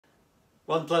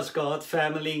One Plus God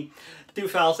family,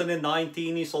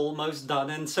 2019 is almost done,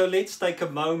 and so let's take a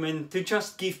moment to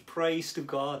just give praise to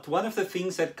God. One of the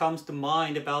things that comes to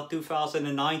mind about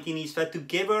 2019 is that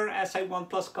together as a One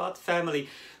Plus God family,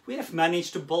 we have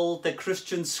managed to build a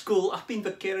Christian school up in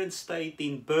the Karen state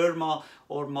in Burma,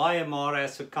 or Myanmar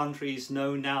as the country is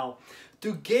known now.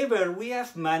 Together, we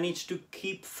have managed to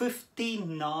keep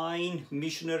 59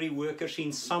 missionary workers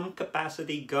in some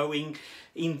capacity going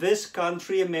in this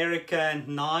country, America, and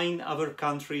 9 other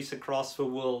countries across the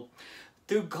world.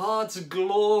 To God's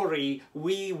glory,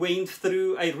 we went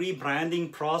through a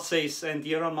rebranding process, and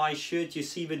here on my shirt you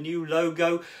see the new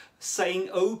logo saying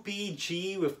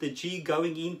OPG with the G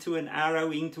going into an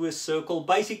arrow, into a circle,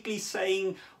 basically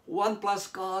saying One Plus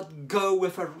God Go,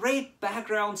 with a red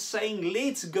background saying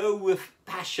let's go with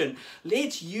passion.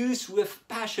 Let's use with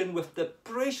passion, with the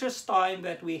precious time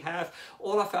that we have,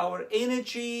 all of our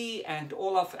energy and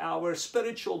all of our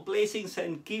spiritual blessings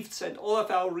and gifts and all of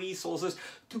our resources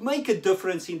to make a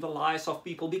difference in the lives of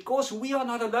people, because we are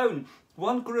not alone.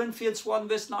 1 Corinthians 1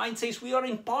 verse 9 says we are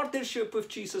in partnership with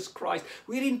Jesus Christ.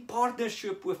 We're in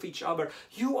partnership with each other.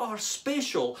 You are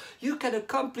special. You can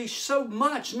accomplish so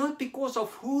much, not because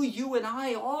of who you and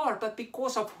I are, but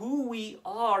because of who we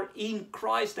are in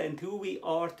Christ and who we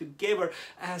are together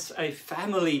as a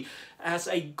family, as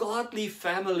a godly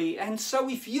family. And so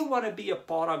if you want to be a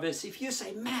part of this, if you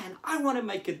say, man, I want to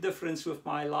make a difference with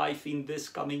my life in this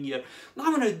coming year, I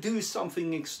want to do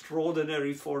something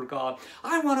extraordinary for God,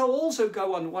 I want to also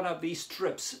go on one of these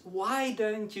trips, why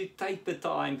don't you take the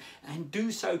time and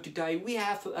do so today? We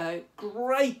have a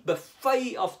great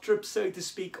buffet of trips, so to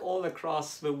speak, all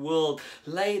across the world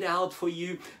laid out for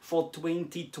you for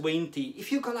 2020.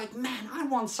 If you go like, man, I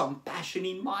want some passion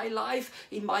in my life,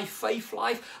 in my faith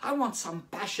life, I want some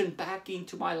passion back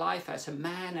into my life as a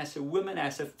man, as a woman,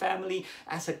 as a family,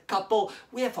 as a couple,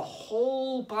 we have a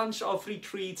whole bunch of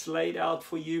retreats laid out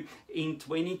for you in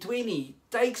 2020.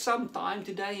 Take some time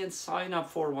today and sign up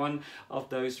for one of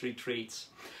those retreats.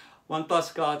 One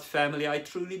Plus God family, I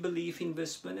truly believe in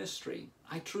this ministry.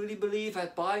 I truly believe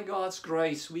that by God's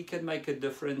grace, we can make a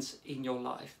difference in your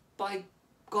life. By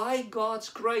God's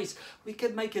grace, we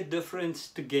can make a difference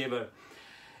together.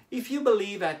 If you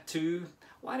believe that too,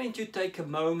 why don't you take a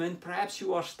moment? Perhaps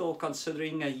you are still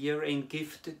considering a year-end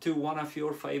gift to one of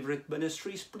your favorite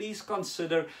ministries. Please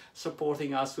consider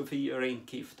supporting us with a year-end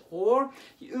gift. Or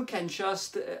you can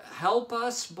just help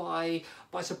us by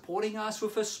supporting us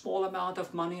with a small amount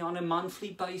of money on a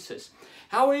monthly basis.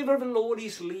 However the Lord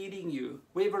is leading you,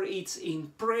 whether it's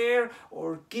in prayer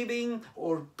or giving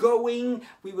or going,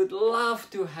 we would love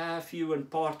to have you and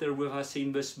partner with us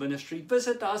in this ministry.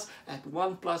 Visit us at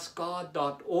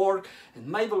oneplusgod.org, and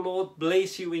may the Lord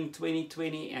bless you in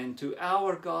 2020, and to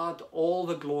our God all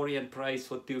the glory and praise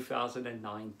for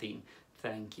 2019.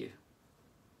 Thank you.